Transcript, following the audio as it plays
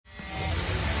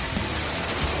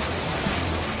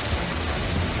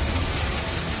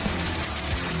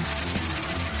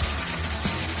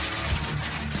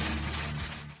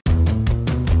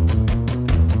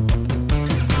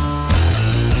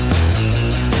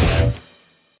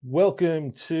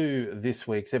Welcome to this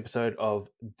week's episode of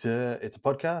Duh, It's a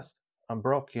Podcast. I'm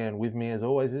Brock, and with me, as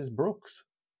always, is Brooks.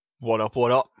 What up,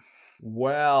 what up?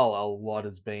 Well, a lot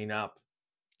has been up.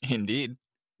 Indeed.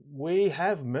 We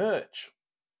have merch.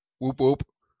 Whoop whoop.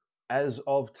 As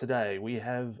of today, we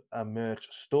have a merch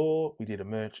store. We did a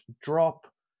merch drop.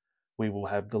 We will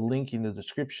have the link in the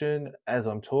description. As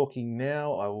I'm talking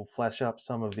now, I will flash up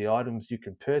some of the items you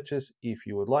can purchase if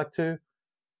you would like to.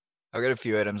 I've got a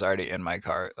few items already in my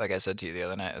cart. Like I said to you the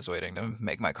other night, I was waiting to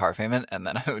make my car payment, and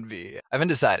then I haven't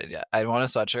decided yet. I want a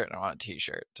sweatshirt and I want a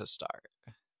t-shirt to start.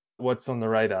 What's on the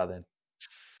radar then?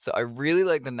 So I really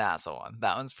like the NASA one.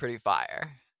 That one's pretty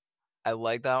fire. I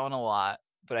like that one a lot.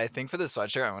 But I think for the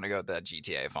sweatshirt, I'm going to go with that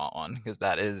GTA font one because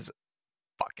that is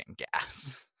fucking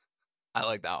gas. I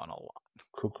like that one a lot.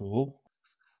 Cool.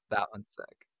 That one's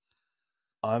sick.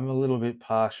 I'm a little bit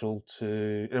partial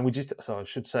to, and we just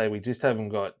haven't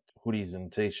got hoodies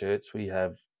and t-shirts. We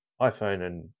have iPhone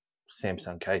and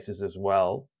Samsung cases as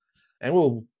well, and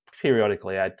we'll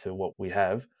periodically add to what we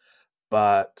have.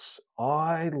 But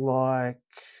I like,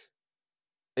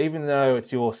 even though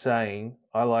it's your saying,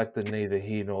 I like the neither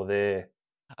here nor there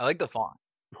I like the font.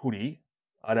 hoodie.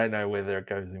 I don't know whether it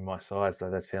goes in my size,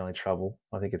 though. That's the only trouble.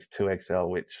 I think it's 2XL,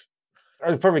 which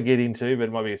I'd probably get into, but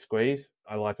it might be a squeeze.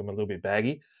 I like them a little bit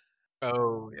baggy.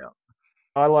 Oh, yeah.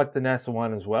 I like the NASA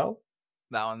one as well.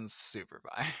 That one's super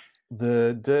fire.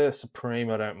 The Supreme,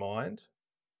 I don't mind.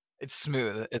 It's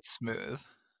smooth.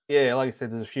 Yeah, like I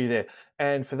said, there's a few there.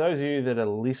 And for those of you that are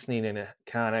listening and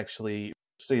can't actually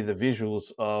see the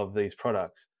visuals of these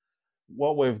products,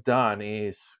 what we've done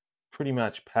is pretty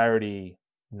much parody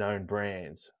known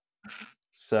brands.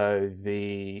 So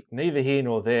the neither here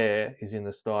nor there is in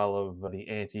the style of the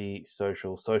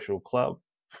anti-social social club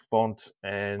font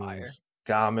and Fire.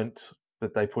 garment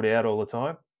that they put out all the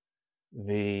time.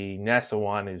 The NASA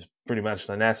one is pretty much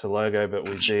the NASA logo, but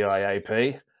with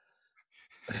DIAP.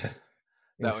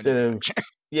 Instead of,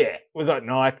 yeah, we got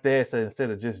Nike there, so instead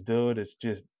of just do it, it's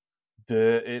just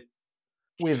it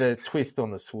with a twist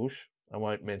on the swoosh. I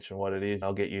won't mention what it is.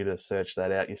 I'll get you to search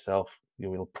that out yourself. You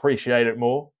will appreciate it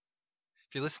more.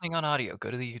 If you're listening on audio, go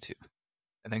to the YouTube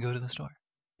and then go to the store.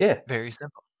 Yeah. Very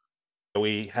simple.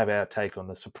 We have our take on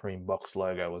the Supreme Box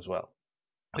logo as well.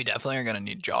 We definitely are going to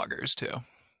need joggers too.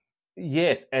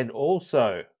 Yes, and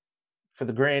also for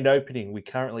the grand opening, we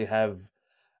currently have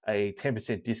a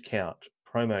 10% discount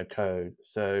promo code.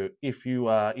 So if you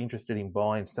are interested in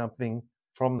buying something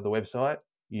from the website,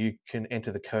 you can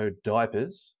enter the code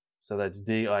DIAPERS. So that's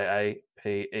DIAPERS.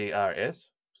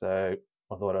 So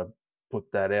I thought I'd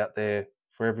put that out there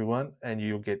for everyone, and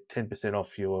you'll get 10%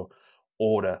 off your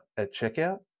order at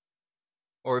checkout.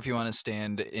 Or if you want to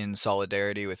stand in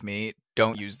solidarity with me,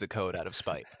 don't use the code out of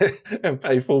spite. And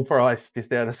pay full price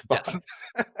just out of spite. Yes.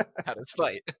 Out of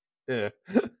spite. Yeah.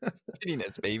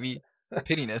 Pittiness, baby.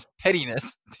 Pettiness.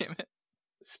 Damn it.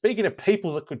 Speaking of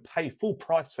people that could pay full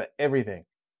price for everything.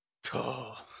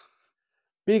 Oh.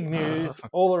 Big news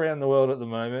all around the world at the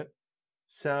moment.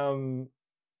 Some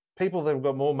people that have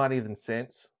got more money than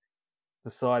sense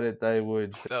decided they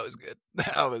would... That was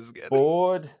good.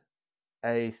 Board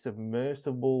a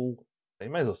submersible... You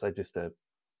may as well say just a,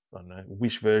 I don't know,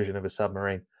 Wish version of a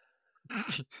submarine.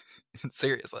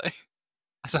 Seriously.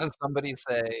 I saw somebody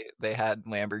say they had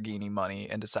Lamborghini money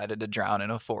and decided to drown in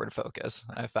a Ford Focus.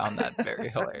 I found that very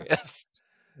hilarious.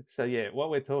 So yeah, what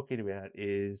we're talking about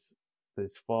is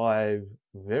there's 5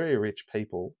 very rich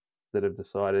people that have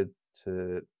decided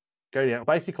to go down.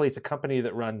 Basically, it's a company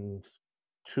that runs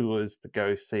tours to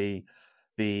go see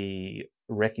the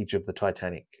wreckage of the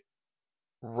Titanic.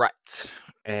 Right.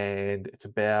 And it's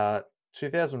about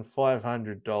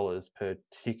 $2,500 per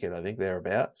ticket, I think,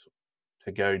 thereabouts,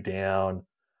 to go down.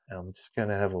 I'm just going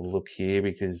to have a look here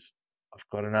because I've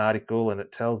got an article and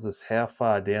it tells us how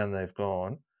far down they've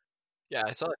gone. Yeah,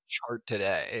 I saw a chart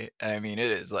today, and I mean,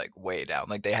 it is like way down.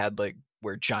 Like they had like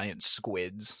where giant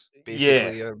squids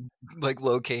basically are like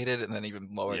located, and then even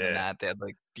lower than that, they had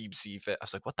like deep sea fish. I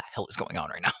was like, what the hell is going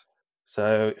on right now?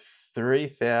 So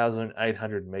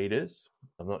 3,800 meters.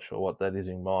 I'm not sure what that is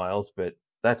in miles, but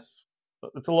it's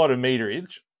a lot of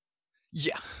meterage.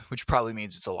 Yeah, which probably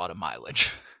means it's a lot of mileage.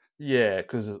 Yeah,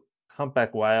 because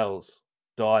humpback whales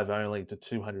dive only to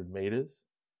 200 meters.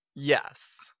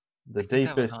 Yes. The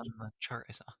deepest on the chart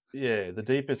I saw. Yeah, the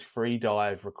deepest free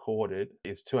dive recorded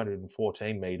is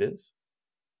 214 meters.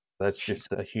 That's just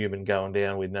a human going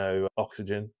down with no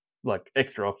oxygen, like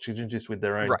extra oxygen, just with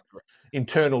their own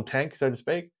internal tank, so to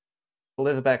speak.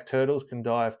 Leatherback turtles can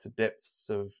dive to depths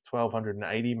of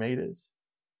 1,280 meters.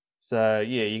 So,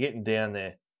 yeah, you're getting down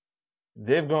there.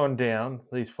 They've gone down,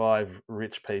 these 5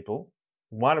 rich people,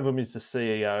 One of them is the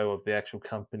CEO of the actual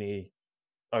company,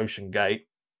 Ocean Gate.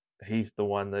 He's the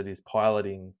one that is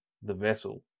piloting the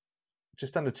vessel.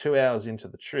 Just under 2 hours into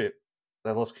the trip,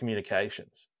 they lost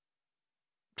communications.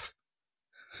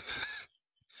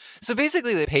 So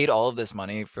basically, they paid all of this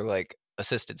money for like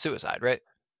assisted suicide, right?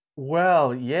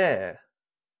 Well, yeah.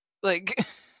 Like,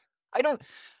 I don't.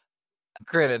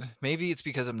 Granted, maybe it's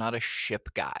because I'm not a ship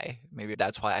guy. Maybe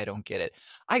that's why I don't get it.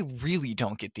 I really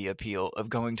don't get the appeal of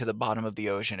going to the bottom of the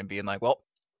ocean and being like, well,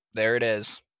 there it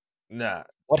is. Nah.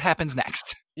 What happens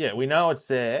next? Yeah, we know it's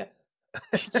there.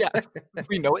 Yes,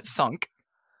 we know it sunk.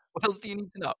 What else do you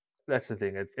need to know? That's the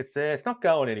thing. It's there. It's not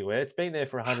going anywhere. It's been there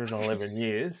for 111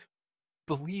 years.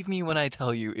 Believe me when I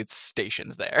tell you it's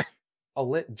stationed there. I'll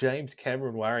let James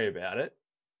Cameron worry about it.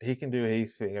 He can do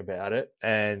his thing about it,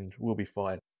 and we'll be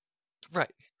fine.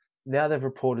 Right. Now they've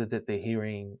reported that they're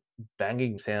hearing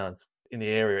banging sounds in the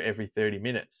area every 30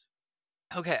 minutes.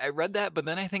 Okay, I read that, but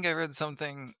then I think I read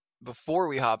something before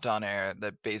we hopped on air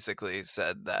that basically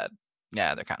said that,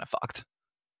 yeah, they're kind of fucked.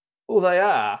 Well, they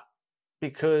are,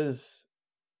 because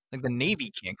Like the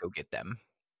Navy can't go get them.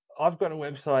 I've got a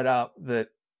website up that,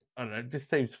 I don't know, it just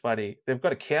seems funny. They've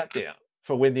got a countdown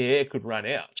for when the air could run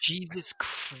out. Jesus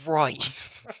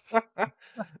Christ.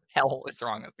 Hell is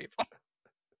wrong with people.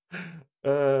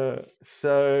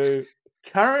 So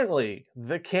currently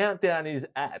the countdown is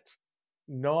at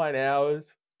 9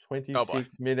 hours, Oh boy.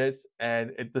 26 minutes,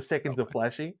 and the seconds Oh are boy.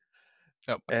 flashing,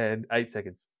 Oh boy. and 8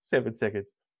 seconds, 7 seconds.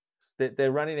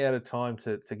 They're running out of time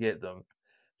to get them.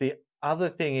 The other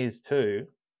thing is too,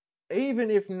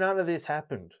 even if none of this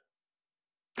happened,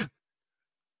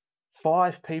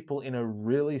 5 people in a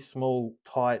really small,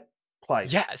 tight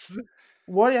place. Yes.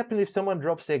 What happens if someone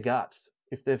drops their guts?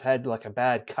 If they've had like a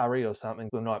bad curry or something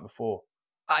the night before?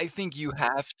 I think you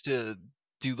have to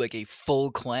do like a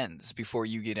full cleanse before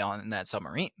you get on in that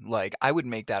submarine. Like, I would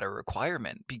make that a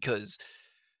requirement because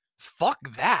fuck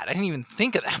that. I didn't even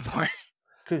think of that part.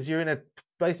 Because you're in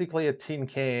basically a tin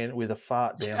can with a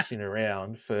fart Yeah. bouncing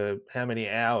around for how many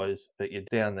hours that you're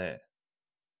down there.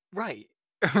 Right.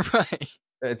 Right.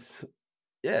 It's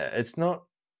it's not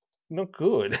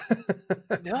good.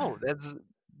 No, that's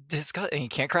disgusting. You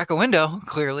can't crack a window,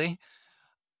 clearly.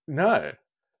 No.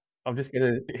 I'm just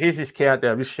gonna here's this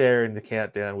countdown. I'm just sharing the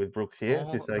countdown with Brooks here,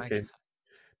 Oh just so I my can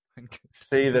god.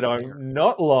 see that That's I'm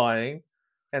not lying,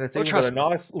 and it's oh, even got a trust me.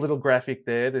 nice little graphic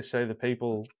there to show the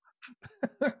people.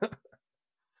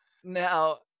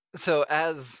 Now, so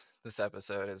as this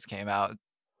episode has came out,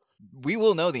 we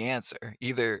will know the answer.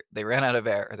 Either they ran out of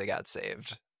air or they got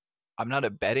saved. I'm not a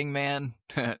betting man.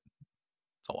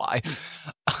 It's a lie.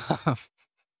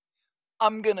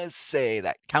 I'm gonna say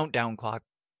that countdown clock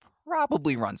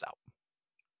probably runs out.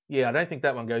 Yeah, I don't think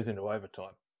that one goes into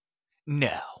overtime.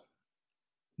 No.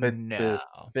 But No. the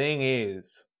thing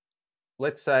is,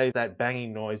 let's say that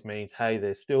banging noise means, hey,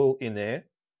 they're still in there.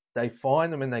 They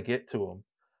find them and they get to them.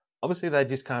 Obviously, they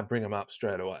just can't bring them up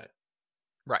straight away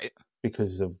Right.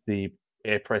 because of the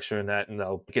air pressure and that, and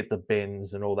they'll get the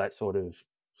bends and all that sort of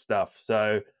stuff.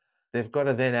 So they've got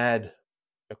to then add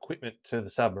equipment to the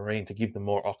submarine to give them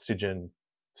more oxygen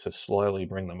to slowly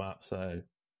bring them up. So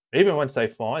even once they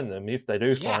find them, if they do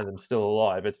Yeah. find them still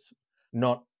alive, it's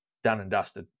not done and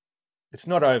dusted. It's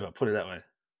not over, put it that way.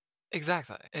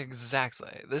 Exactly.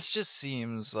 Exactly. This just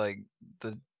seems like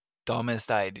the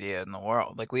dumbest idea in the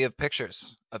world. Like, we have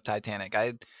pictures of Titanic.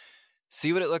 I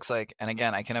see what it looks like, and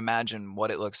again, I can imagine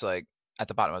what it looks like at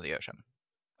the bottom of the ocean.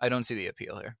 I don't see the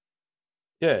appeal here.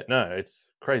 Yeah, no, it's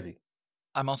crazy.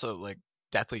 I'm also like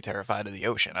deathly terrified of the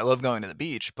ocean. I love going to the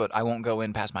beach, but I won't go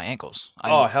in past my ankles.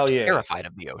 I'm Oh, hell yeah. terrified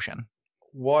of the ocean.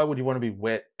 Why would you want to be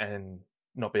wet and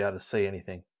not be able to see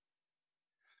anything?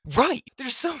 Right.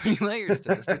 There's so many layers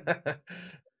to this.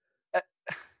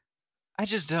 I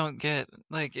just don't get,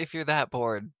 like, if you're that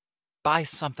bored, buy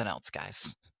something else,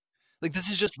 guys. Like, this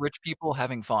is just rich people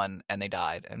having fun, and they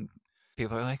died, and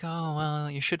people are like, "Oh,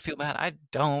 well, you should feel bad." I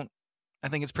don't. I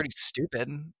think it's pretty stupid.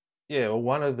 Yeah, well,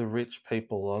 one of the rich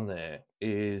people on there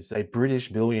is a British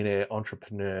billionaire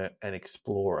entrepreneur and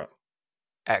explorer.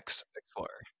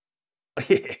 Explorer.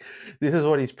 Yeah, this is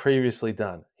what he's previously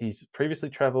done. He's previously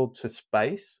traveled to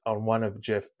space on one of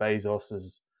Jeff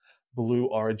Bezos's Blue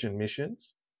Origin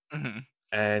missions. Mhm.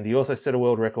 And he also set a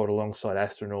world record alongside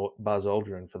astronaut Buzz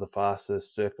Aldrin for the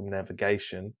fastest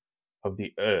circumnavigation of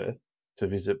the Earth to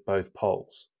visit both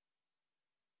poles.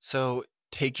 So,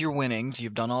 take your winnings,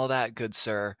 you've done all that, good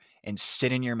sir, and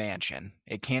sit in your mansion.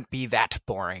 It can't be that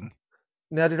boring.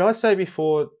 Now, did I say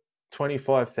before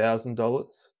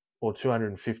 $25,000 or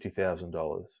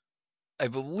 $250,000? I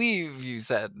believe you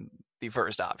said the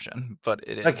first option, but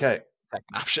it is Okay, the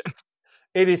second option.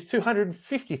 It is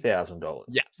 $250,000.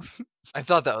 Yes. I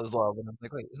thought that was low, but I was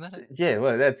like, wait, isn't that it? Yeah,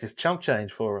 well, that's just chump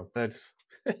change for them. That's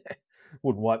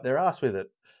wouldn't wipe their ass with it.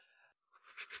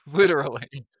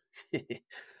 Literally.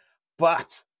 But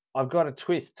I've got a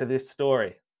twist to this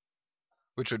story,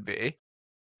 Which would be?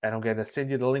 and I'm going to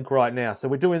send you the link right now. So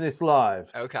we're doing this live.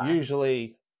 Okay.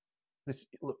 Usually,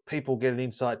 people get an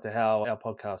insight to how our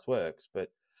podcast works, but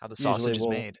How the usually sausage is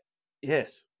made.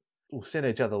 Yes, we'll send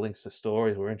each other links to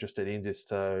stories we're interested in, just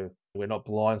so we're not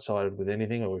blindsided with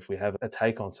anything, or if we have a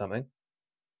take on something.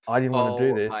 I didn't want to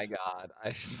do this. Oh my god.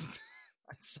 I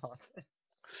saw it.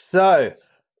 So,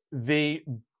 the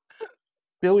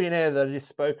billionaire that I just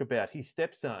spoke about, his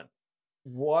stepson,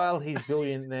 while his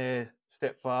billionaire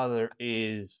stepfather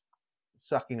is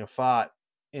sucking a fart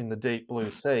in the deep blue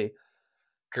sea,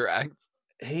 Correct.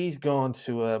 he's gone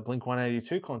to a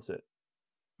Blink-182 concert.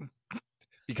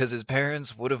 Because his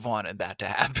parents would have wanted that to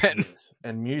happen. Yes.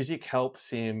 And music helps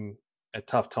him at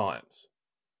tough times.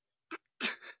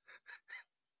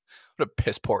 What a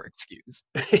piss poor excuse.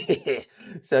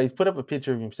 So he's put up a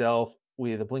picture of himself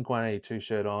with a Blink-182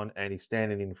 shirt on, and he's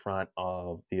standing in front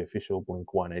of the official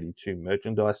Blink-182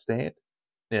 merchandise stand.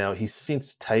 Now, he's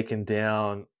since taken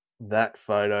down that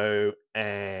photo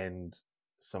and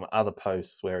some other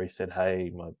posts where he said,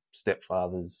 hey, my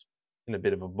stepfather's in a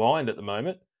bit of a bind at the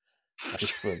moment,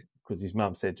 because his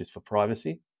mum said just for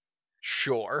privacy.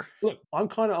 Sure. Look, I'm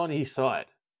kind of on his side,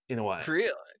 in a way.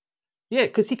 Really? Yeah,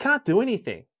 because he can't do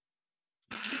anything.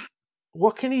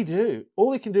 What can he do?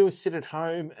 All he can do is sit at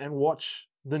home and watch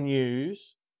the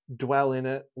news, dwell in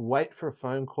it, wait for a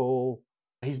phone call.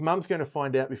 His mum's going to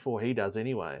find out before he does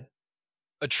anyway.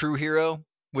 A true hero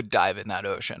would dive in that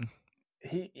ocean.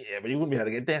 But he wouldn't be able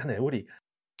to get down there, would he?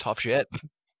 Tough shit.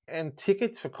 And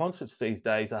tickets for concerts these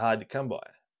days are hard to come by.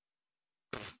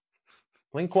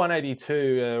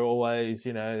 Blink-182 are always,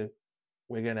 we're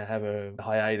going to have a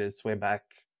hiatus, we're back.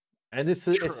 And it's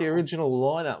the original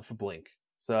lineup for Blink.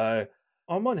 So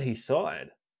I'm on his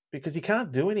side because he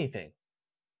can't do anything.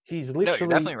 He's literally... No, you're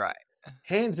definitely right.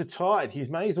 Hands are tied. He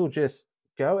may as well just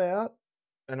go out,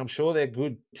 and I'm sure they're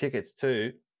good tickets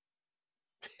too.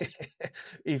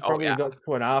 He's probably got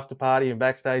to an after party and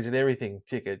backstage and everything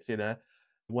tickets,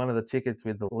 One of the tickets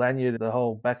with the lanyard, the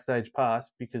whole backstage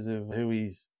pass, because of who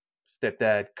his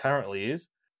stepdad currently is.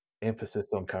 Emphasis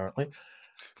on currently.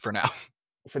 For now.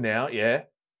 For now, yeah.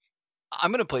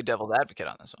 I'm going to play devil's advocate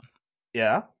on this one.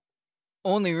 Yeah?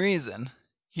 Only reason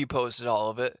he posted all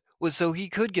of it was so he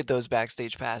could get those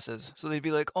backstage passes. So they'd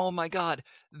be like, oh my god,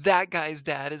 that guy's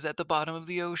dad is at the bottom of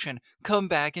the ocean. Come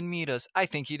back and meet us. I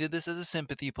think he did this as a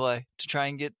sympathy play to try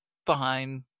and get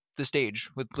behind the stage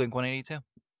with Blink-182.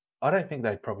 I don't think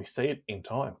they'd probably see it in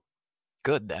time.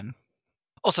 Good, then.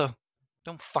 Also,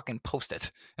 don't fucking post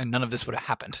it, and none of this would have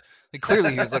happened. Like,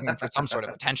 clearly he was looking for some sort of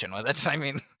attention with it. I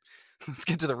mean, let's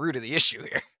get to the root of the issue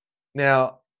here.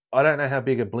 Now, I don't know how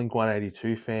big a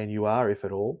Blink-182 fan you are, if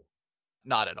at all.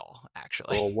 Not at all,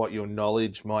 actually. Or what your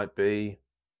knowledge might be.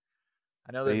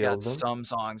 I know they've got some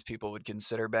songs people would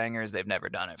consider bangers. They've never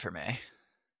done it for me.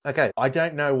 Okay, I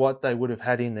don't know what they would have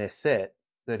had in their set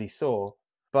that he saw,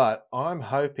 but I'm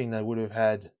hoping they would have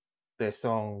had their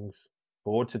songs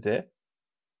Bored to Death.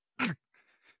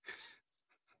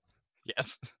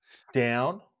 Yes.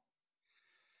 Down.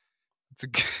 It's a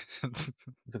good, it's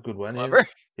a good one. Clever.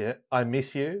 Yeah. I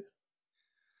Miss You.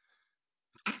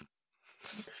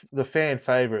 The fan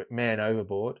favorite, Man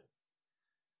Overboard.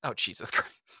 Oh, Jesus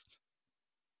Christ.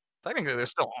 Technically, they're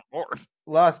still on board.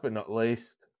 Last but not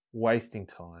least, Wasting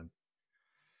Time.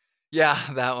 Yeah,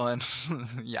 that one.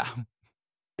 Yeah.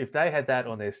 If they had that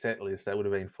on their set list, that would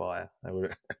have been fire. They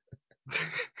would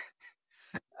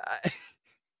have...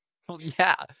 Well,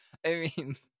 yeah. I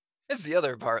mean, it's the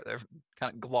other part that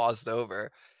kind of glossed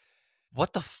over.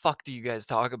 What the fuck do you guys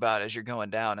talk about as you're going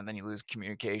down and then you lose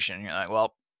communication? You're like,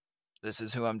 well, this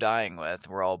is who I'm dying with.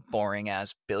 We're all boring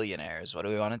ass billionaires. What do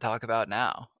we want to talk about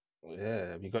now?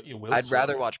 Yeah, have you got your will? I'd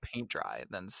rather watch paint dry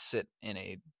than sit in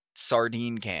a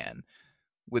sardine can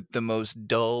with the most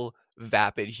dull,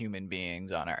 vapid human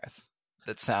beings on earth.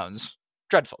 That sounds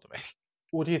dreadful to me.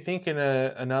 Well, do you think in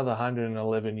another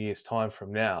 111 years' time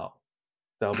from now,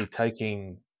 they'll be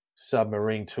taking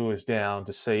submarine tours down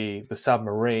to see the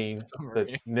submarine that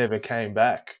never came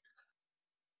back?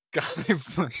 God,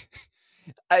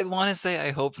 I want to say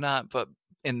I hope not, but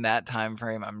in that time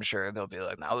frame, I'm sure they'll be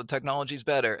like, now the technology's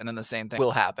better, and then the same thing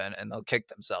will happen, and they'll kick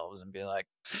themselves and be like,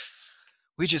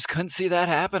 we just couldn't see that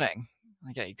happening.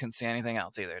 Like, yeah, you couldn't see anything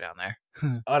else either down there.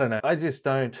 I don't know. I just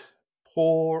don't,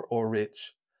 poor or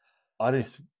rich, I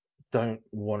just don't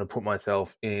want to put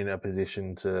myself in a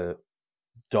position to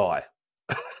die.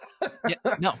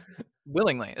 Yeah, no.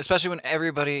 willingly, especially when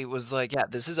everybody was like, "Yeah,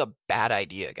 this is a bad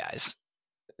idea, guys."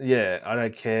 Yeah, I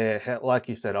don't care how, like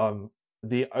you said,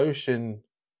 the ocean.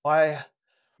 I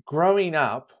growing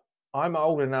up, I'm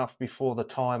old enough before the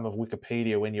time of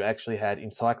Wikipedia when you actually had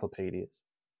encyclopedias.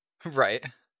 Right.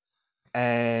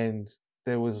 And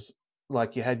there was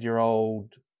like you had your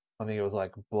old, I think it was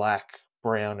like black,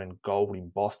 brown, and gold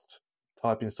embossed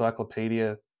type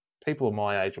encyclopedia. People of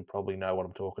my age will probably know what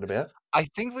I'm talking about. I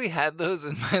think we had those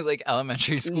in my, like,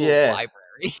 elementary school Yeah.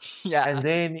 library. Yeah. And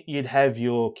then you'd have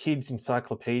your kids'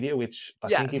 encyclopedia, which I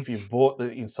think if you Yes, bought the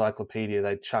encyclopedia,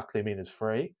 they'd chuck them in as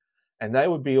free. And they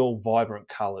would be all vibrant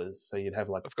colors. So you'd have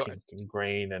like of pink course. and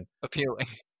green. And Appealing.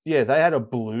 yeah, they had a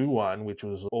blue one, which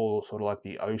was all sort of like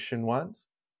the ocean ones.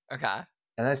 Okay.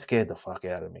 And that scared the fuck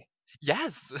out of me.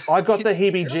 Yes. I got the It's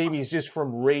heebie-jeebies terrifying. just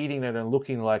from reading it and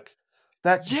looking like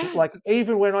that's Yes. like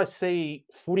even when I see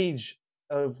footage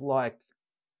of like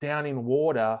down in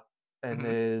water and Mhm.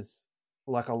 there's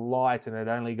like a light and it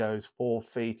only goes 4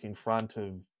 feet in front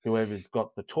of whoever's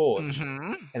got the torch,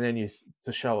 Mhm. and then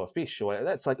to show a fish or whatever,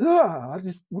 that's like, ugh, I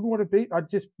just wouldn't want to be. I'd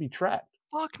just be trapped.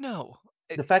 Fuck no.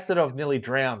 The fact that I've nearly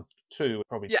drowned too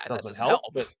probably Yeah, that doesn't doesn't help,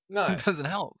 help. but It no. doesn't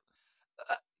help.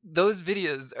 Those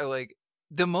videos are, like,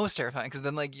 the most terrifying because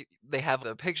then, like, they have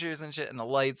the pictures and shit and the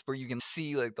lights where you can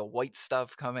see, like, the white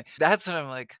stuff coming. That's when I'm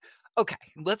like, "Okay,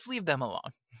 let's leave them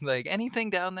alone." Like,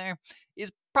 anything down there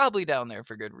is probably down there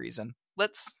for good reason.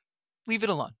 Let's leave it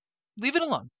alone. Leave it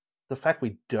alone. The fact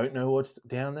we don't know what's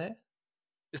down there,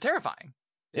 It's terrifying.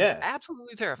 It's yeah,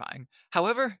 absolutely terrifying.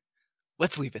 However,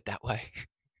 let's leave it that way.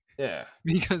 yeah,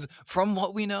 Because from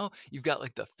what we know, you've got,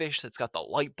 like, the fish that's got the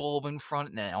light bulb in front,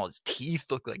 and then all its teeth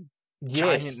look like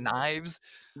giant yes, knives.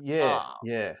 yeah, Uh,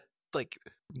 yeah. like,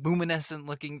 luminescent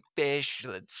looking fish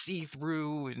that see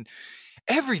through, and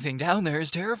everything down there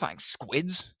is terrifying.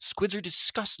 Squids. Squids are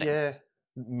disgusting. Yeah,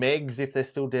 Megs, if they're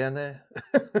still down there.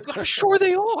 I'm sure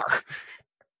they are.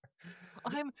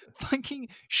 I'm fucking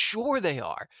sure they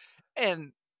are.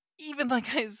 And even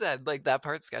like I said, like that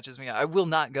part sketches me out. I will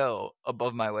not go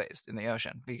above my waist in the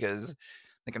ocean because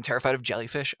like I'm terrified of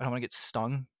jellyfish. I don't want to get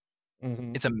stung.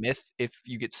 Mhm. It's a myth if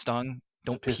you get stung, To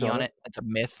don't piss pee on on it. it. It's a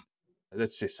myth.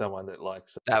 That's just someone that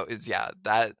likes it. That was yeah,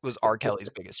 that was R. Kelly's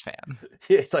biggest fan.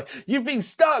 Yeah, it's like, "You've been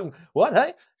stung!" "What,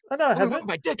 hey? Oh, no, I "Oh, I got haven't."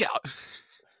 my dick out."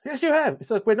 "Yes, you have."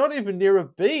 It's like, "We're not even near a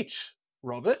beach,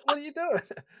 Robert. What are you doing?"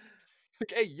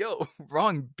 Like, "Hey, yo,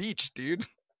 wrong beach, dude."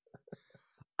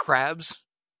 Crabs,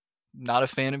 not a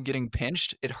fan of getting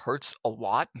pinched. It hurts a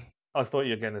lot. I thought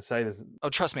you were gonna say this. Oh,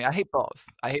 trust me, I hate both.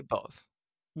 I hate both.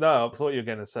 No, I thought you were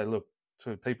gonna say, "Look,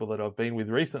 to people that I've been with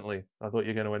recently," I thought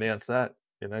you were gonna announce that,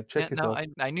 Yeah, check no, yourself.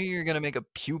 I knew you were gonna make a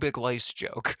pubic lice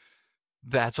joke.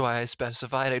 That's why I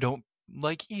specified I don't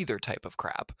like either type of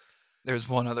crab. There's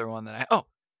one other one that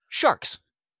sharks.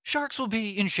 Sharks will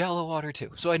be in shallow water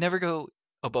too. So I never go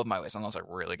above my waist unless I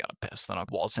really gotta piss. Then I'll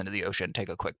waltz into the ocean, take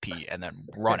a quick pee, and then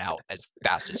run out as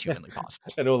fast as humanly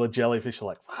possible. And all the jellyfish are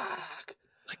like, "Fuck."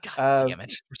 Like, God Um, damn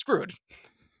it, we're screwed.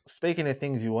 Speaking of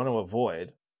things you want to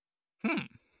avoid, Hmm,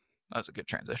 that was a good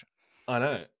transition. I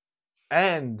know.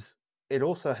 And it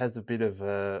also has a bit of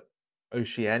a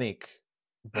oceanic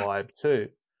vibe too,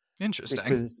 Interesting.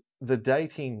 because the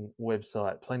dating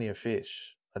website Plenty of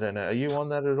Fish, I don't know, are you on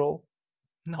that at all?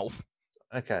 No,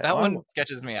 Okay, that one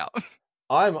sketches me out.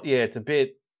 yeah, it's a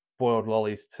bit boiled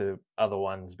lollies to other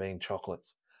ones being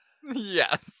chocolates.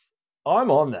 Yes.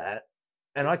 I'm on that,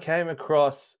 and I came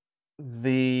across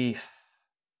the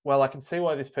well, I can see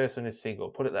why this person is single,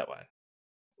 put it that way.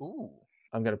 Ooh.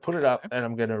 I'm gonna put it up Okay. and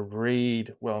I'm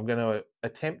gonna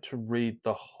attempt to read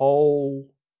the whole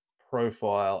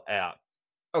profile out.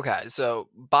 Okay, so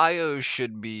bios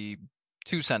should be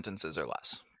 2 sentences or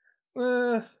less.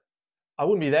 Eh, I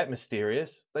wouldn't be that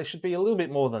mysterious. They should be a little bit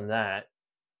more than that,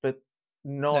 but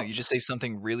No, you not. just say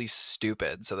something really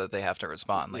stupid so that they have to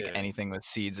respond, like Yeah. anything with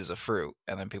seeds is a fruit,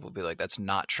 and then people be like, "That's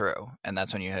not true," and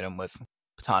that's when you hit them with,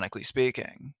 "Botanically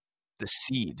speaking, the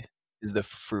seed is the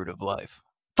fruit of life."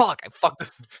 Fuck, I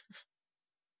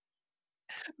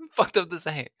fucked up the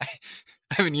saying. I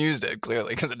haven't used it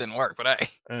clearly because it didn't work, but hey.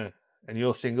 eh, and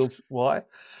you're single. Why?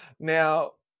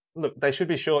 Now, look, they should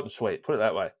be short and sweet. Put it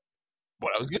that way.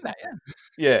 What I was getting at, yeah.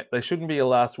 Yeah, they shouldn't be a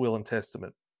last will and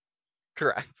testament.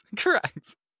 Correct,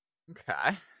 correct.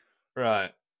 Okay.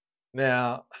 Right.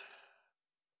 Now,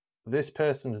 this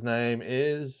person's name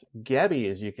is Gabby,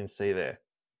 as you can see there.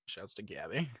 Shouts to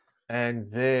Gabby.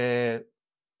 And their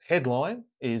headline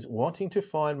is "Wanting to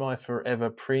Find My Forever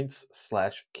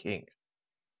Prince/King."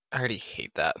 I already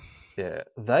hate that. Yeah,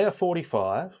 they are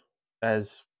 45,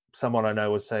 as someone I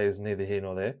know would say is neither here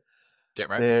nor there. Damn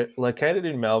right. They're located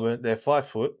in Melbourne. They're 5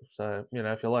 foot. So,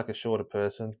 if you like a shorter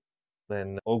person,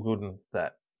 then all good in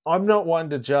that. I'm not one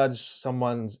to judge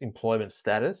someone's employment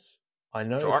status. I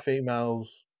know Sure.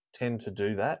 females tend to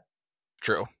do that,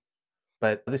 True.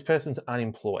 but this person's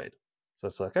unemployed. So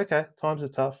it's like, okay, times are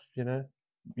tough, you don't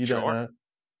Sure. know.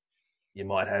 You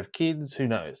might have kids, who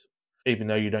knows? Even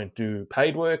though you don't do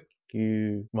paid work,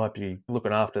 you might be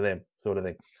looking after them, sort of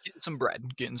thing. Getting some bread.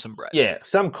 Getting some bread. Yeah,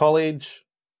 some college,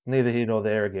 neither here nor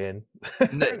there again.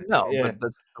 No, Yeah, but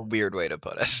that's a weird way to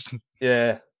put it.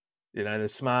 yeah. The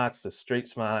smarts, the street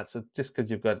smarts. Just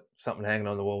because you've got something hanging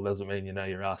on the wall doesn't mean you know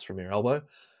your ass from your elbow.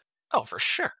 Oh, for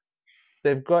sure.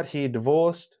 They've got here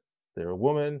divorced. They're a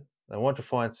woman. They want to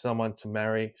find someone to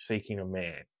marry, seeking a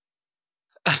man.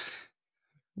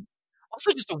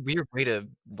 Also, just a weird way to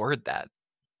word that.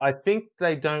 I think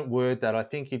they don't word that. I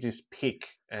think you just pick,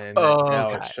 and that's Oh, how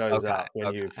it okay. shows Okay. up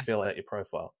when you Okay. fill out your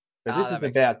profile. But Ah, this that is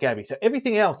makes sense. about Gabby. So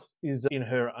everything else is in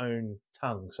her own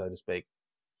tongue, so to speak,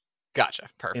 Gotcha.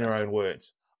 in her Perfect. own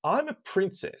words. I'm a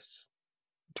princess.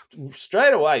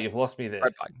 Straight away, you've lost me there.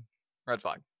 Red flag. Red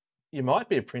flag. You might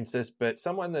be a princess, but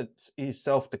someone that is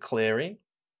self-declaring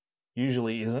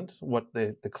usually isn't what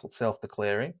they're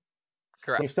self-declaring.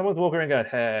 So if Correct. someone's walking around going,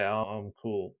 "Hey, I'm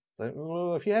cool," so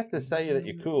well, if you have to say that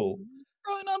you're cool,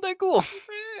 Probably not that cool.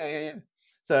 yeah.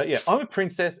 So yeah, I'm a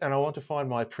princess, and I want to find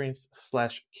my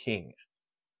prince/king.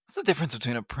 What's the difference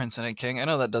between a prince and a king? I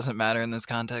know that doesn't matter in this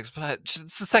context, but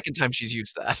it's the second time she's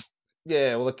used that.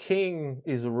 Yeah, well, a king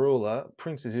is a ruler.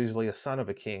 Prince is usually a son of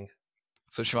a king.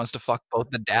 So she wants to fuck both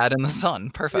the dad and the son. Yeah,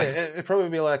 Perfect. it'd probably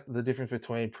be like the difference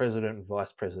between president and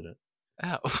vice president,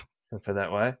 Oh. for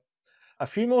that way. A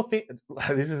few more things.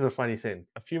 This is a funny sentence.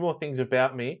 A few more things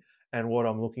about me and what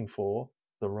I'm looking for.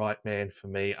 The right man for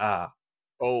me are.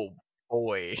 Oh,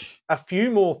 boy. A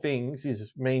few more things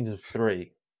is means of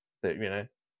three. That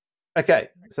Okay,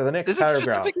 so the next Is it paragraph.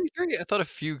 specifically 3? I thought a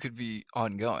few could be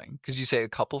ongoing, because you say a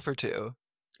couple for 2.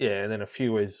 Yeah, and then a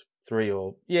few is three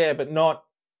or yeah, but not.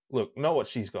 Look, not what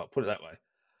she's got. Put it that way.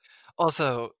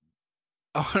 Also,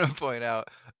 I wanna point out,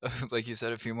 like you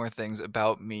said, a few more things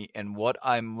about me and what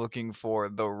I'm looking for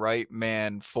the right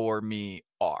man for me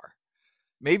are.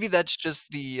 Maybe that's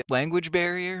just the language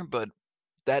barrier, but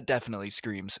that definitely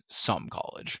screams some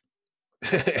college.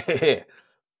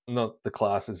 Not the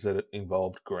classes that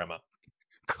involved grammar.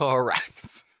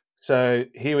 Correct. So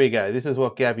here we go. This is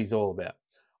what Gabby's all about.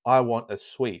 I want a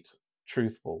sweet,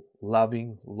 truthful,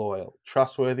 loving, loyal,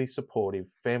 trustworthy, supportive,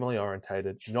 family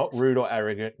orientated, not rude or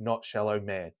arrogant, not shallow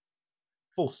man.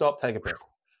 Full stop, take a breath.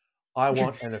 I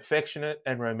want an affectionate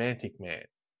and romantic man.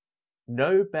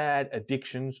 No bad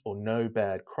addictions or no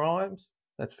bad crimes.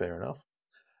 That's fair enough.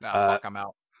 Nah, fuck, I'm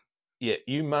out. Yeah,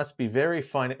 you must be very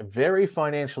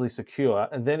financially secure,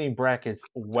 and then in brackets,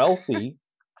 wealthy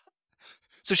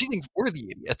So she thinks we're the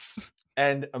idiots.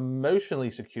 and emotionally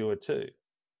secure too.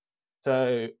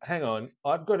 So hang on,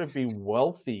 I've got to be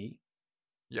wealthy,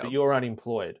 but Yep. you're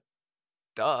unemployed.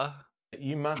 Duh.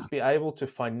 You must be able to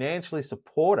financially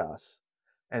support us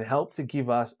and help to give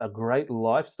us a great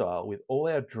lifestyle with all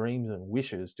our dreams and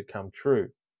wishes to come true.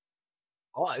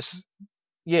 Us.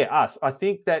 Yeah, us. I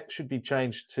think that should be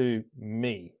changed to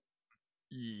me.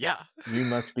 Yeah. You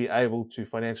must be able to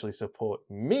financially support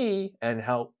me and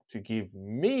help to give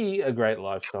me a great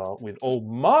lifestyle with all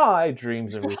my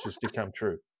dreams and wishes to come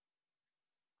true.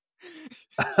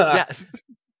 Yes.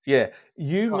 Yeah,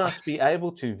 you Uh, must be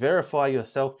able to verify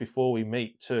yourself before we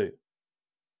meet too.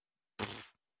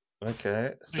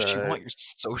 Okay, Does she so want your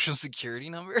social security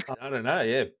number? I don't know.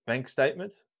 Yeah, bank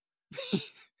statements. A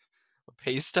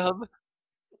pay stub?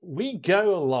 We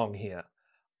go along here.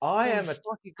 I Holy am a.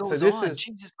 fuck, it So goes this on. is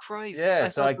Jesus Christ. yeah. I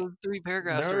So thought I those 3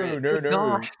 paragraphs are no it. no Good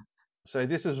God. no. So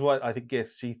this is what I think.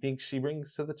 Guess she thinks she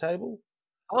brings to the table.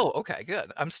 Oh, okay,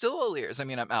 good. I'm still all ears. I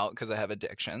mean, I'm out because I have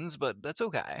addictions, but that's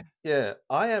okay. Yeah,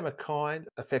 I am a kind,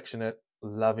 affectionate,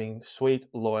 loving, sweet,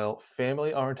 loyal,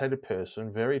 family orientated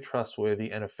person, very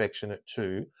trustworthy and affectionate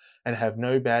too, and have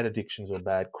no bad addictions or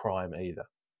bad crime either.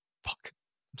 Fuck.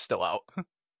 I'm still out.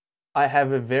 I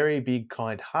have a very big,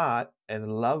 kind heart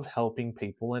and love helping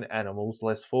people and animals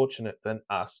less fortunate than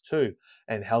us too,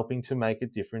 and helping to make a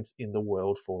difference in the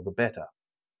world for the better.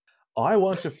 I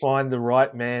want to find the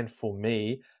right man for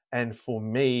me, and for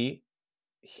me,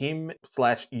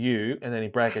 him/you, and then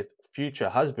in brackets, future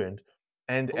husband,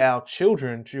 and Oh. our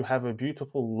children to have a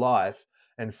beautiful life,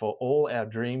 and for all our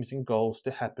dreams and goals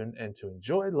to happen, and to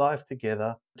enjoy life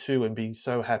together too, and be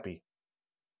so happy.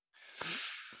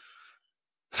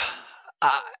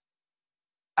 I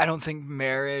I don't think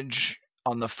marriage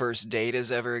on the first date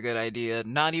is ever a good idea,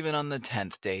 not even on the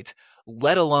 10th date,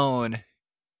 let alone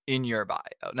in your bio.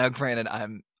 Now, granted,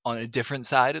 I'm on a different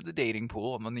side of the dating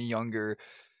pool. I'm on the younger,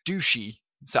 douchey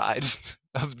side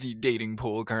of the dating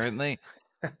pool currently.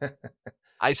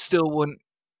 I still wouldn't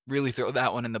really throw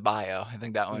that one in the bio. I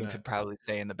think that one No. could probably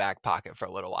stay in the back pocket for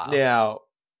a little while. Now,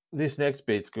 this next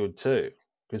bit's good too,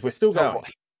 because we're still Oh boy,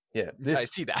 going. Yeah, I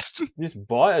see that. this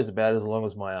bio is about as long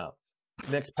as my arm.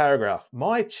 Next paragraph.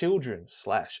 My children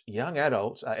slash young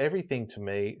adults are everything to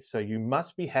me, so you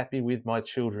must be happy with my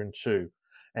children too,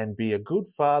 and be a good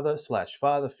father slash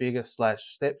father figure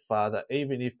slash stepfather,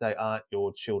 even if they aren't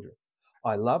your children.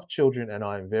 I love children and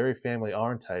I am very family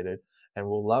orientated and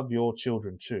will love your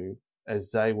children too,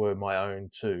 as they were my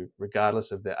own too,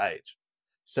 regardless of their age.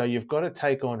 So you've got to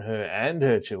take on her and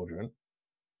her children.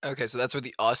 Okay, so that's where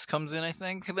the us comes in, I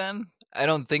think, then? I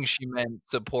don't think she meant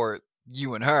support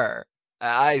you and her.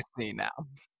 I see now.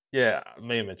 Yeah,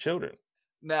 me and my children.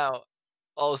 Now,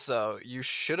 also, you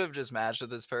should have just matched with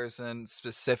this person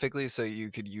specifically so you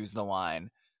could use the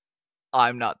line,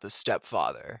 "I'm not the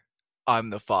stepfather. I'm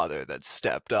the father that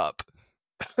stepped up."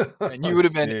 And you would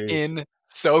have been Jeez. in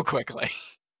so quickly.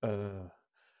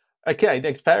 Okay,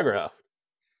 next paragraph.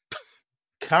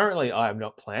 Currently, I am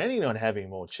not planning on having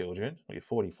more children. Well, you're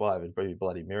 45, it'd be a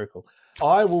bloody miracle.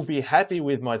 I will be happy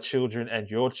with my children and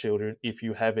your children if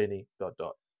you have any. Dot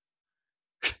dot.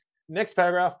 Next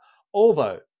paragraph.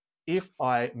 Although, if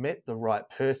I met the right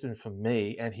person for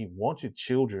me and he wanted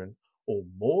children or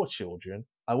more children,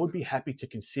 I would be happy to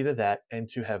consider that and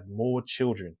to have more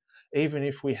children, even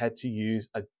if we had to use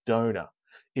a donor.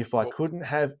 If I Well, couldn't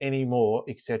have any more,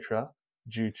 etc.,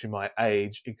 due to my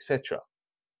age, etc.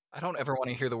 I don't ever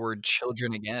wanna hear the word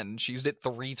 "children" again. She used it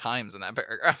 3 times in that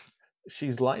paragraph.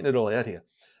 She's laying it all out here.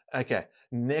 Okay,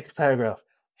 next paragraph.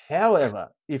 However,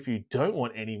 if you don't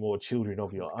want any more children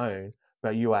of your own,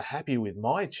 but you are happy with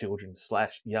my children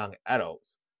slash young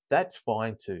adults, that's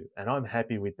fine too, and I'm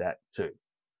happy with that too.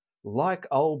 Like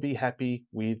I'll be happy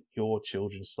with your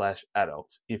children slash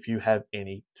adults if you have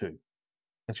any too.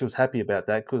 And she was happy about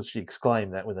that because she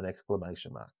exclaimed that with an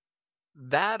exclamation mark.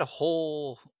 That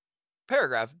whole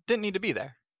paragraph didn't need to be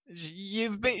there.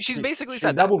 She's basically She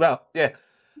said that. doubled up. Yeah.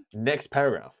 Next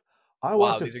paragraph. I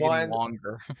want Wow, to these are getting find.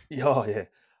 longer. Oh yeah,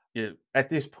 yeah. At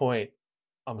this point,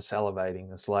 I'm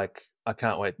salivating. It's like I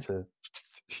can't wait to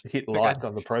hit Okay. like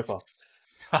on the profile.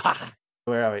 I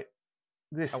Where are we?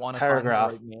 This wanna find the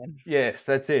paragraph. right man. Yes,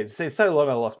 that's it. See, it's so long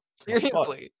I lost my spot.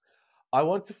 Seriously. I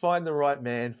want to find the right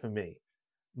man for me,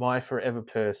 my forever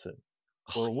person.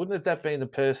 Oh, Well, wouldn't that been the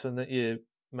person that you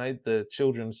made the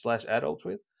children slash adults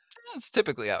with? that's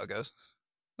typically how it goes.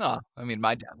 Oh, I mean,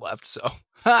 my dad left, so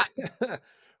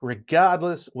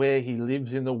Regardless where he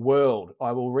lives in the world,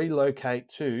 I will relocate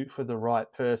to for the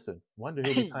right person. Wonder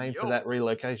who'll be paying for Yo. that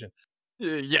relocation.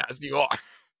 Yes, you are.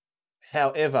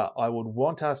 However, I would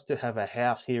want us to have a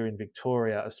house here in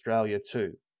Victoria, Australia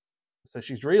too. So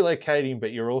she's relocating,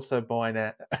 but you're also buying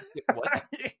a. What?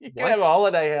 You can What? have a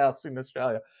holiday house in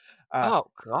Australia. Uh, Oh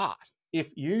god. if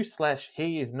you slash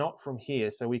he is not from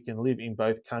here, so we can live in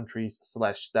both countries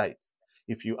slash states.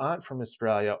 If you aren't from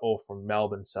Australia or from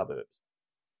Melbourne suburbs,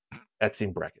 that's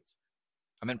in brackets.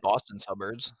 I'm in Boston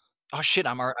suburbs. Oh shit,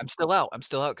 I'm still out. I'm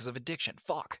still out because of addiction.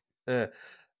 Fuck. Uh,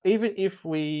 even if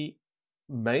we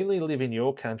mainly live in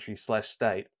your country slash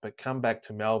state, but come back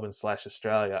to Melbourne slash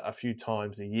Australia a few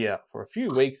times a year for a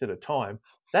few weeks at a time,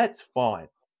 that's fine.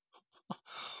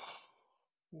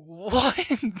 What?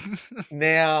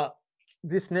 Now,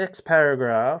 this next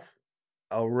paragraph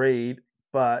I'll read,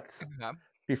 but Okay.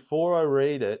 before I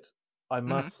read it, I Mhm.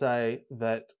 must say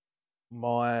that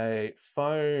my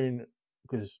phone,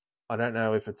 because I don't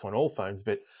know if it's on all phones,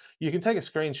 but you can take a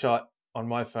screenshot on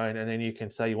my phone and then you can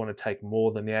say you want to take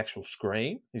more than the actual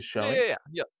screen is Yeah, showing. yeah, yeah.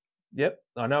 Yep. Yep,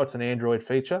 I know it's an Android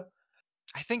feature.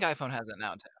 I think iPhone has it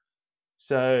now too.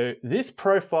 So this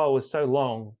profile was so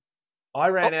long, I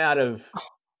Oh. ran out of,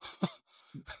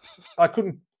 I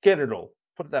couldn't get it all,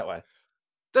 put it that way.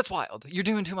 That's wild. You're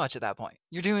doing too much at that point.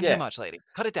 You're doing too Yeah, much, lady.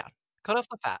 Cut it down. Cut off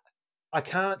the fat. I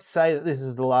can't say that this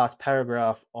is the last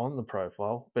paragraph on the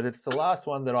profile, but it's the last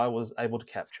one that I was able to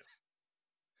capture.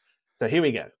 So here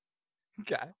we go.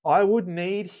 Okay. I would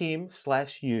need him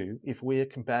slash you if we are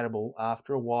compatible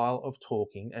after a while of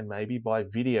talking and maybe by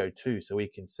video too, so we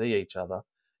can see each other,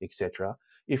 etc.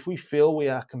 If we feel we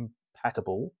are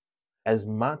compatible, as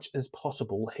much as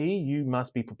possible, you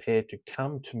must be prepared to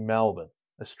come to Melbourne,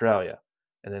 Australia,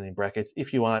 and then in brackets,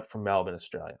 if you aren't from Melbourne,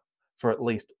 Australia, for at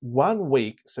least 1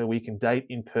 week so we can date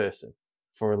in person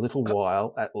for a little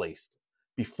while at least,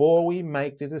 before we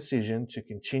make the decision to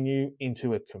continue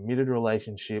into a committed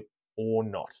relationship or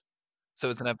not. So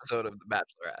it's an episode of The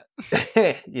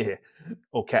Bachelorette. Yeah,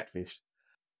 or catfish.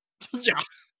 Yeah.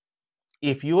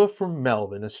 If you are from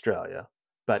Melbourne, Australia,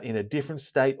 but in a different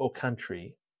state or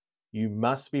country, you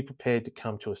must be prepared to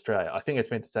come to Australia. I think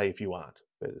it's meant to say if you aren't,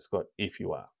 but it's got if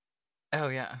you are. Oh,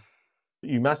 yeah.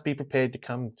 You must be prepared to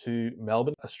come to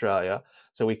Melbourne, Australia,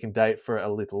 so we can date for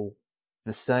a little.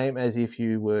 The same as if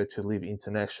you were to live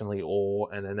internationally,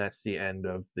 and then that's the end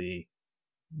of the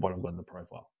what I've got in the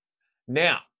profile.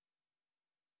 Now,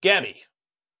 Gabby,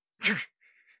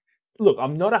 look,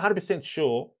 I'm not 100%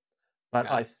 sure, but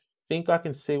Okay. I think I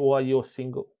can see why you're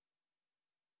single.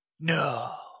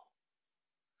 No.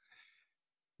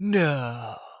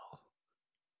 No.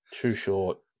 Too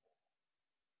short.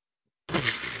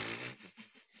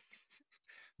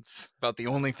 It's about the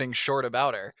only thing short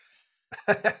about her.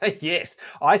 Yes,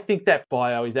 I think that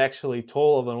bio is actually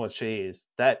taller than what she is.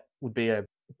 That would be a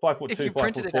 5'2", If you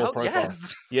printed it 5'4" out, profile.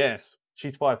 yes. Yes,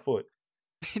 she's 5 foot.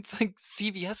 It's like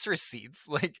CVS receipts.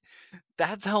 Like,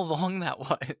 that's how long that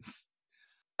was.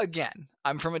 Again,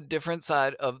 I'm from a different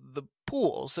side of the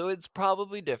pool, so it's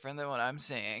probably different than what I'm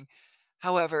seeing.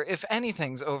 However, if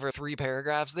anything's over 3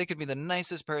 paragraphs, they could be the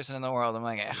nicest person in the world. I'm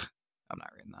like, I'm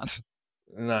not reading that.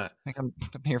 No, Like, I'm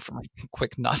here for my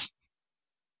quick nut.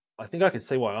 I think I can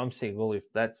see why I'm single if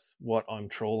that's what I'm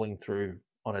trawling through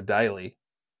on a daily.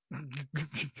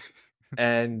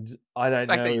 And I The don't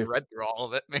fact that know you if, read through all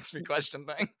of it makes me question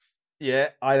things. yeah,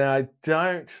 I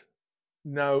don't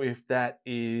know if that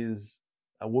is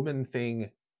a woman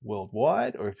thing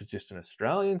worldwide or if it's just an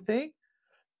Australian thing.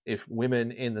 If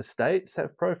women in the States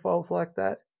have profiles like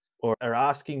that or are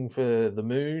asking for the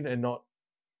moon and not,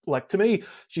 like, to me,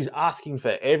 she's asking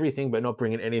for everything but not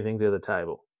bringing anything to the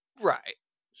table. Right.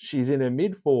 She's in her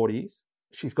mid 40s.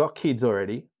 She's got kids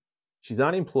already. She's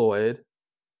unemployed.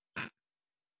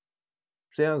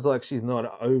 Sounds like she's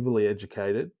not overly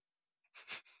educated.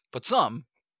 But some.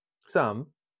 Some.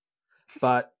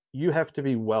 But you have to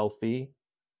be wealthy,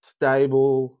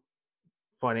 stable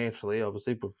financially,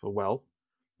 obviously, for wealth,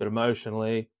 but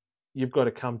emotionally, you've got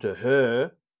to come to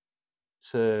her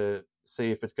to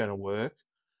see if it's going to work.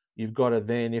 You've got to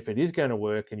then, if it is going to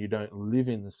work and you don't live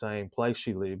in the same place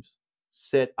she lives,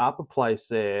 set up a place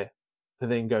there to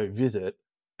then go visit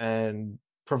and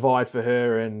provide for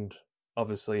her and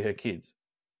obviously her kids.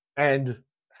 And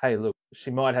hey, look,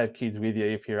 she might have kids with you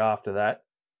if you're after that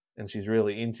and she's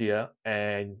really into you.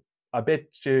 And I bet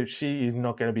you she is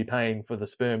not going to be paying for the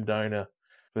sperm donor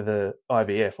for the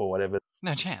IVF or whatever.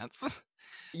 No chance.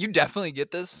 You definitely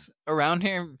get this around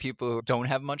here. People who don't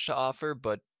have much to offer,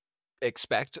 but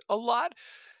expect a lot.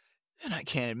 And I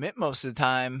can't admit most of the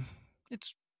time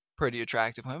it's pretty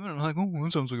attractive women. I'm like, oh,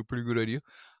 that sounds like a pretty good idea.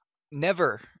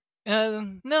 Never.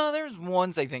 No, there's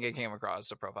ones I think I came across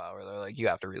a profile where they're like, you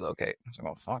have to relocate. I was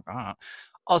like, oh, fuck.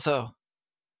 Also,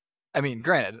 I mean,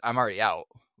 granted, I'm already out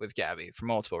with Gabby for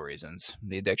multiple reasons.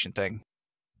 The addiction thing,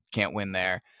 can't win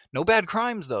there. No bad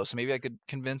crimes, though, so maybe I could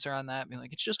convince her on that. Be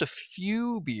like, it's just a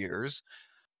few beers.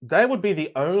 That would be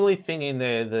the only thing in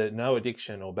there that no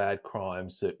addiction or bad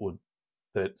crimes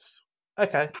that's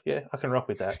okay, yeah, I can rock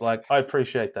with that. Like, I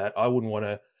appreciate that. I wouldn't want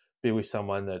to be with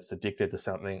someone that's addicted to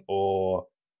something or,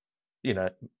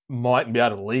 mightn't be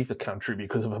able to leave the country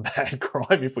because of a bad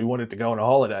crime if we wanted to go on a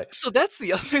holiday. So that's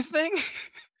the other thing.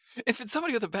 If it's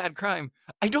somebody with a bad crime,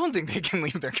 I don't think they can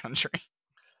leave their country.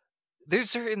 There's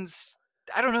certain,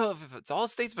 I don't know if it's all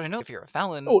states, but I know if you're a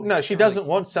felon. Oh, no, she doesn't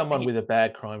want really someone with a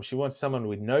bad crime. She wants someone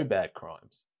with no bad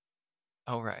crimes.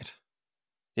 Oh, right.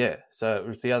 Yeah, so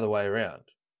it's the other way around.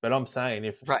 But I'm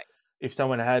saying if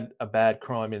someone had a bad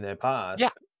crime in their past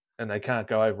and they can't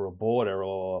go over a border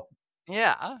or...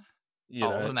 Yeah.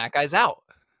 Then that guy's out.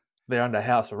 They're under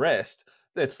house arrest.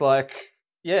 It's like,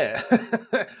 yeah,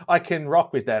 I can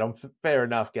rock with that. I'm fair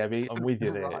enough, Gabby. I'm with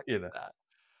you there.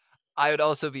 I would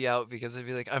also be out because I'd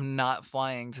be like, I'm not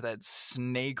flying to that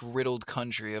snake-riddled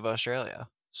country of Australia.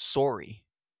 Sorry.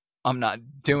 I'm not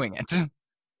doing it.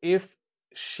 If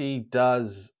she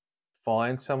does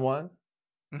find someone,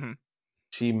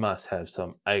 she must have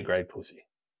some A-grade pussy.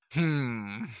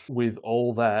 With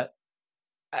all that.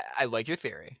 I like your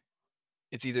theory.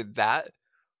 It's either that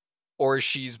or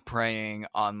she's preying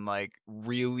on like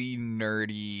really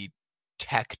nerdy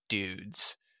tech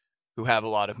dudes who have a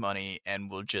lot of money and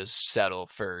will just settle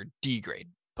for D-grade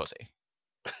pussy.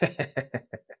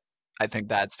 I think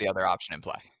that's the other option in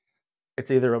play.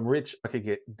 It's either I'm rich, I could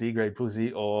get D-grade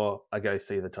pussy, or I go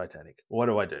see the Titanic. What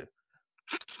do I do?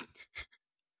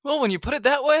 Well, when you put it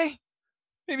that way,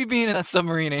 maybe being in a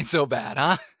submarine ain't so bad,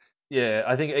 huh? Yeah,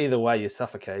 I think either way you're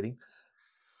suffocating.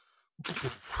 That's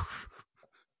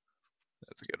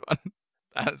a good one.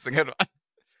 That's a good one.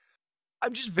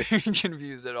 I'm just very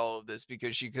confused at all of this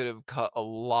because she could have cut a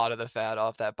lot of the fat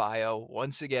off that bio.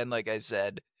 Once again, like I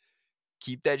said,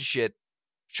 Keep that shit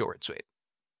short, sweet.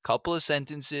 Couple of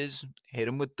sentences, hit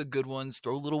them with the good ones,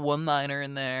 throw a little one-liner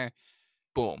in there.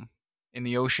 Boom. In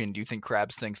the ocean, do you think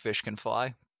crabs think fish can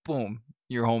fly? Boom.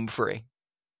 You're home free.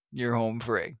 You're home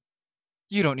free.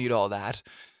 You don't need all that.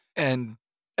 And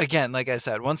again, like I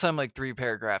said, once I'm like 3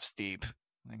 paragraphs deep,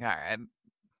 I'm like, all right,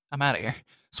 I'm out of here.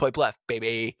 Swipe left,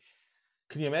 baby.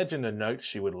 Can you imagine the notes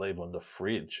she would leave on the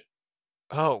fridge?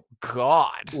 Oh,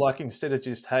 God. Like, instead of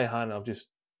just, hey, hun, I've just,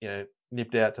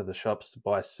 nipped out to the shops to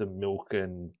buy some milk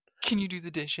and... Can you do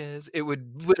the dishes? It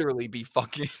would literally be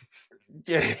fucking...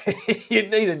 Yeah, you'd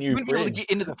need a new You wouldn't be able to fridge. get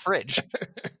into the fridge.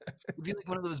 It'd be like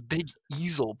one of those big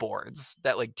easel boards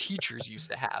that like teachers used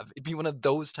to have. It'd be one of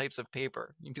those types of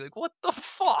paper. You'd be like, what the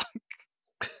fuck?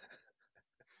 I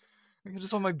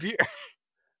just want my beer.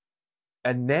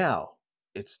 And now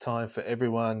it's time for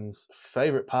everyone's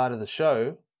favorite part of the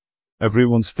show.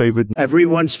 Everyone's favorite.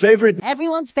 Everyone's favorite.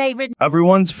 Everyone's favorite.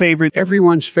 Everyone's favorite.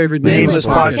 Everyone's favorite Nameless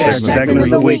podcast segment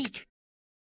of the week.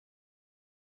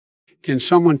 Can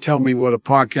someone tell me what a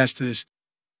podcast is?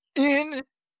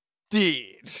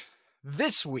 Indeed.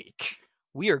 This week,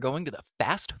 we are going to the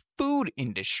fast food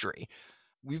industry.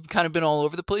 We've kind of been all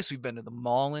over the place. We've been to the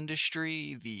mall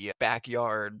industry, the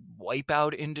backyard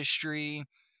wipeout industry,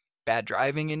 bad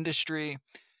driving industry.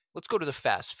 Let's go to the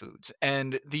fast foods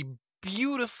and the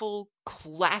beautiful,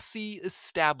 classy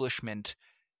establishment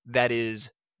that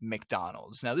is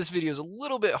McDonald's. Now, this video is a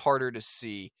little bit harder to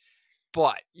see,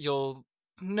 but you'll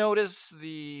notice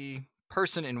the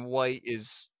person in white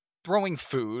is throwing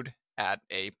food at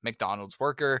a McDonald's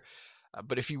worker.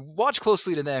 But if you watch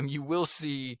closely to them, you will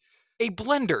see a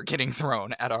blender getting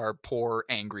thrown at our poor,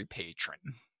 angry patron.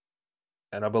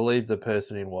 And I believe the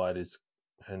person in white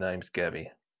her name's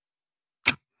Gabby.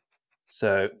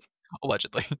 So...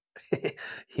 Allegedly.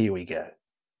 Here we go.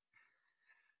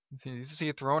 You see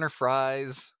her throwing her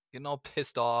fries, getting all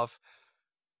pissed off.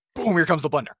 Boom, here comes the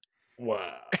blender.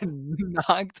 Wow. And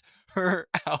knocked her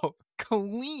out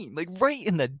clean. Like right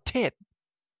in the tit.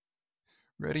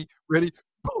 Ready,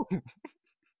 boom.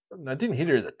 No, I didn't hit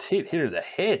her in the tit, hit her in the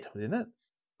head, didn't it?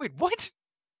 Wait, what?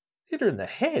 Hit her in the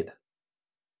head.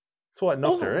 That's why it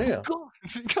knocked her out. God,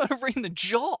 you got her right in the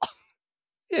jaw.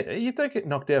 Yeah, you don't get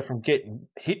knocked out from getting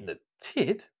hit in the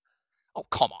tit. Oh,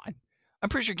 come on. I'm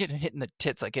pretty sure getting hit in the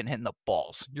tit's like getting hit in the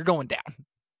balls. You're going down.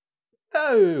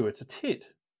 No, it's a tit.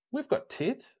 We've got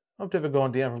tits. I've never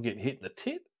gone down from getting hit in the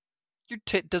tit. Your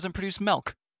tit doesn't produce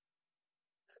milk.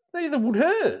 Neither would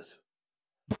hers.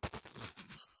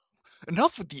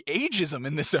 Enough with the ageism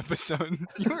in this episode.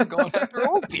 You are going after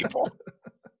old people.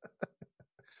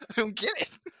 I don't get it.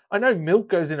 I know milk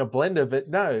goes in a blender, but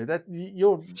no,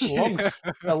 you're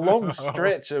a long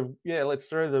stretch of, let's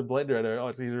throw the blender at her. Oh,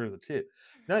 it's either in the tit.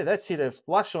 No, that's hit her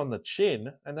flush on the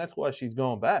chin, and that's why she's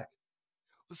gone back.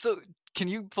 So, can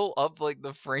you pull up like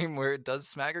the frame where it does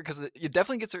smack her? Because it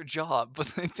definitely gets her jaw,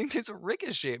 but I think there's a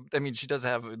ricochet. I mean, she does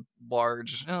have a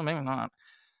large. Oh, maybe not.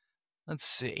 Let's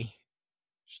see.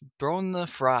 She's throwing the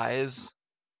fries.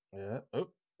 Yeah. Oh,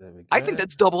 there we go. I think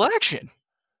that's double action.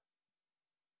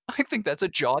 I think that's a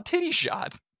jaw titty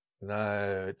shot.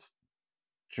 No, it's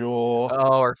jaw.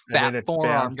 Oh, or fat it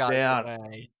forearm bounced got down.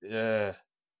 away. Yeah.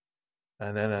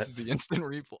 And then This is the instant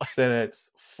replay. Then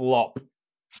it's flop.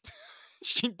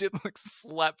 She did look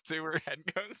slapped too. Her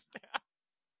head goes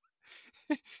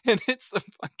down. And it's the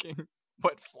fucking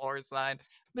wet floor sign.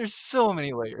 There's so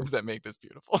many layers that make this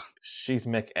beautiful. She's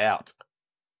mech out.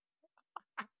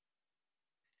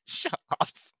 Shut up.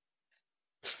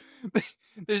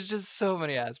 There's just so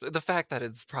many aspects. The fact that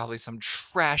it's probably some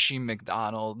trashy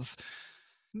McDonald's.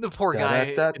 The poor guy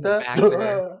in the back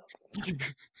there.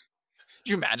 Could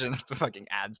you imagine if the fucking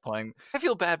ad's playing? I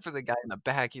feel bad for the guy in the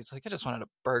back. He's like, I just wanted a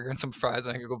burger and some fries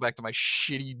and I could go back to my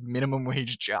shitty minimum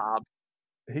wage job.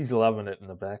 He's loving it in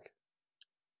the back.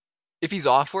 If he's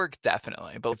off work,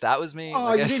 definitely. But if that was me, Oh,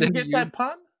 like you I didn't said get to you, that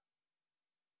pun?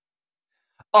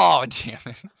 oh, damn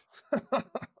it.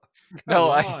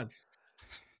 No, on.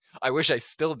 I wish I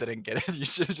still didn't get it. You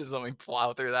should have just let me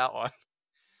plow through that one.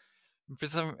 For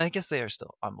some, I guess they are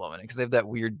still. I'm loving it because they have that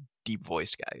weird deep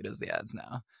voiced guy who does the ads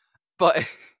now. But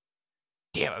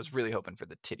damn, I was really hoping for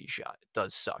the titty shot. It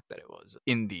does suck that it was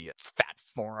in the fat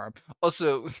forearm.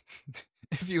 Also,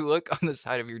 if you look on the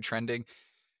side of your trending,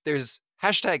 there's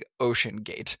hashtag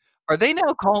OceanGate. Are they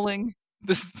now calling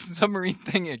this submarine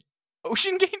thing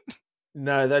OceanGate?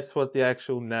 No, that's what the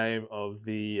actual name of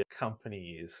the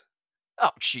company is.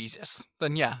 Oh, Jesus.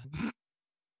 Then yeah.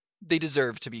 They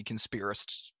deserve to be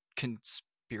conspiratized.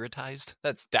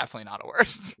 That's definitely not a word.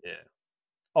 Yeah.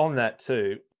 On that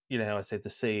too, you know how I said the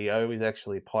CEO is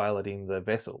actually piloting the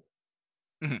vessel.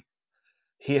 Mm-hmm.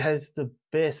 He has the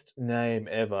best name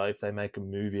ever if they make a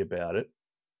movie about it.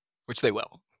 Which they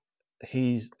will.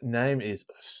 His name is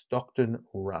Stockton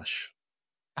Rush.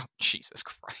 Oh, Jesus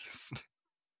Christ.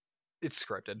 It's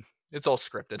scripted. It's all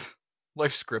scripted.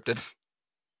 Life's scripted.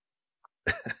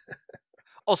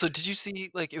 Also, did you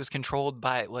see, like, it was controlled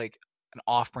by, like, an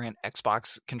off-brand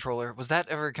Xbox controller? Was that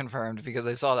ever confirmed? Because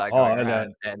I saw that Oh, going I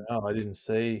around, don't and know. I didn't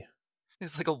see.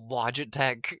 it's like a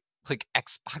Logitech, like,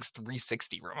 Xbox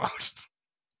 360 remote.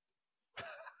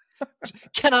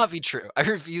 Cannot be true. I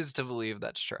refuse to believe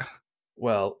that's true.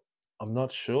 Well, I'm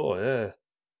not sure. Yeah.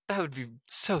 That would be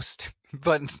so stupid.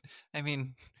 But, I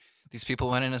mean, these people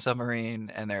went in a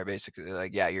submarine, and they're basically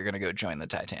like, yeah, you're going to go join the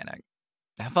Titanic.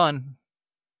 Have fun.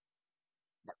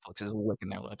 Netflix is licking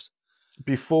their lips.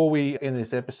 Before we end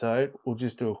this episode, we'll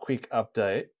just do a quick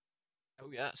update. Oh,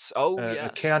 yes. Oh, A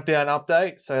yes. countdown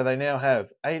update. So they now have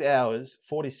 8 hours,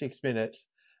 46 minutes,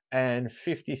 and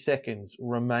 50 seconds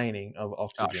remaining of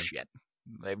oxygen. Oh, shit.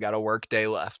 They've got a work day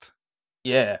left.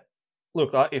 Yeah.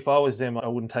 Look, if I was them, I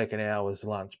wouldn't take an hour's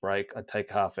lunch break. I'd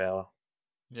take half hour.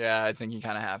 Yeah, I think you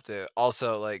kind of have to.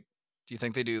 Also, like, do you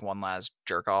think they do one last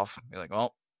jerk off? You're like,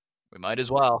 well, we might as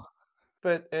well.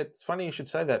 But it's funny you should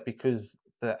say that because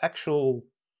the actual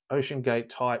Ocean Gate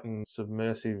Titan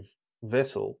submersive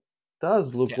vessel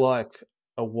does look like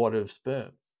a wad of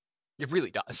sperm. It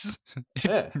really does. It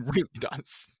Yeah. really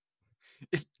does.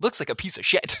 It looks like a piece of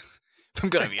shit, if I'm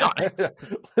going to be honest.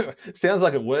 Sounds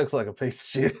like it works like a piece of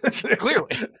shit.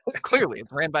 Clearly,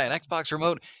 it's ran by an Xbox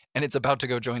remote, and it's about to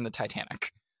go join the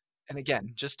Titanic. And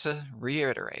again, just to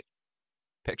reiterate,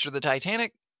 picture the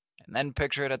Titanic, and then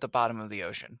picture it at the bottom of the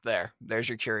ocean. There's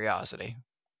your curiosity.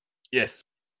 Yes.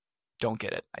 Don't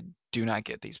get it. I do not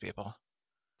get these people.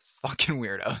 Fucking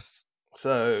weirdos.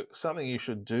 So something you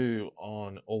should do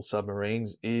on all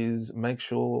submarines is make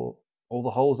sure all the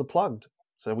holes are plugged.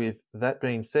 So with that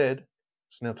being said,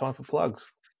 it's now time for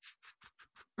plugs.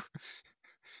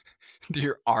 Do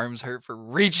your arms hurt for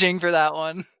reaching for that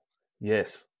one?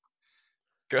 Yes.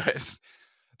 Good.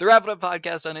 The Wrap It Up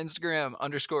Podcast on Instagram,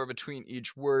 _between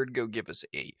each word. Go give us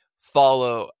a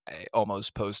follow. I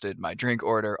almost posted my drink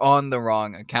order on the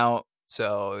wrong account,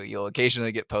 so you'll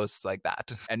occasionally get posts like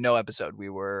that. And no episode. We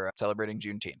were celebrating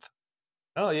Juneteenth.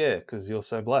 Oh, yeah, because you're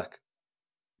so black.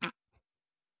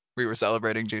 We were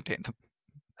celebrating Juneteenth.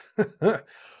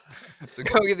 So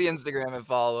go give the Instagram a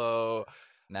follow.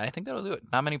 And I think that'll do it.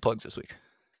 Not many plugs this week.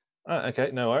 Okay,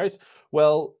 no worries.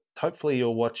 Well, hopefully you're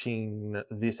watching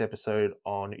this episode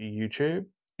on YouTube.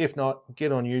 If not,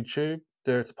 get on YouTube.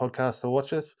 There's a podcast to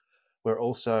watch us. We're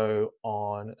also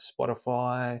on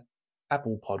Spotify,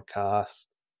 Apple Podcasts,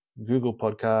 Google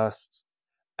Podcasts,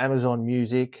 Amazon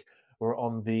Music. We're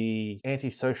on the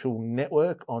Antisocial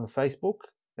Network on Facebook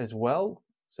as well.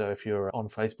 So if you're on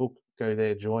Facebook, go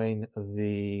there, join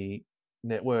the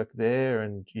network there,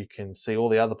 and you can see all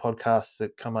the other podcasts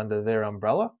that come under their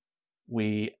umbrella.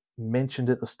 We mentioned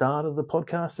at the start of the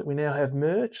podcast that we now have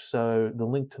merch, so the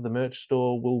link to the merch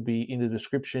store will be in the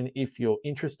description if you're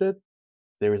interested.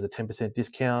 There is a 10%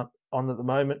 discount on at the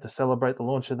moment to celebrate the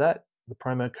launch of that. The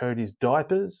promo code is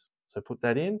diapers, so put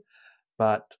that in.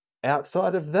 But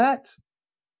outside of that,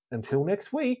 until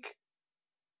next week,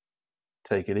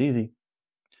 take it easy.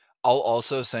 I'll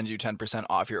also send you 10%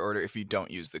 off your order if you don't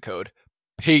use the code.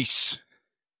 Peace.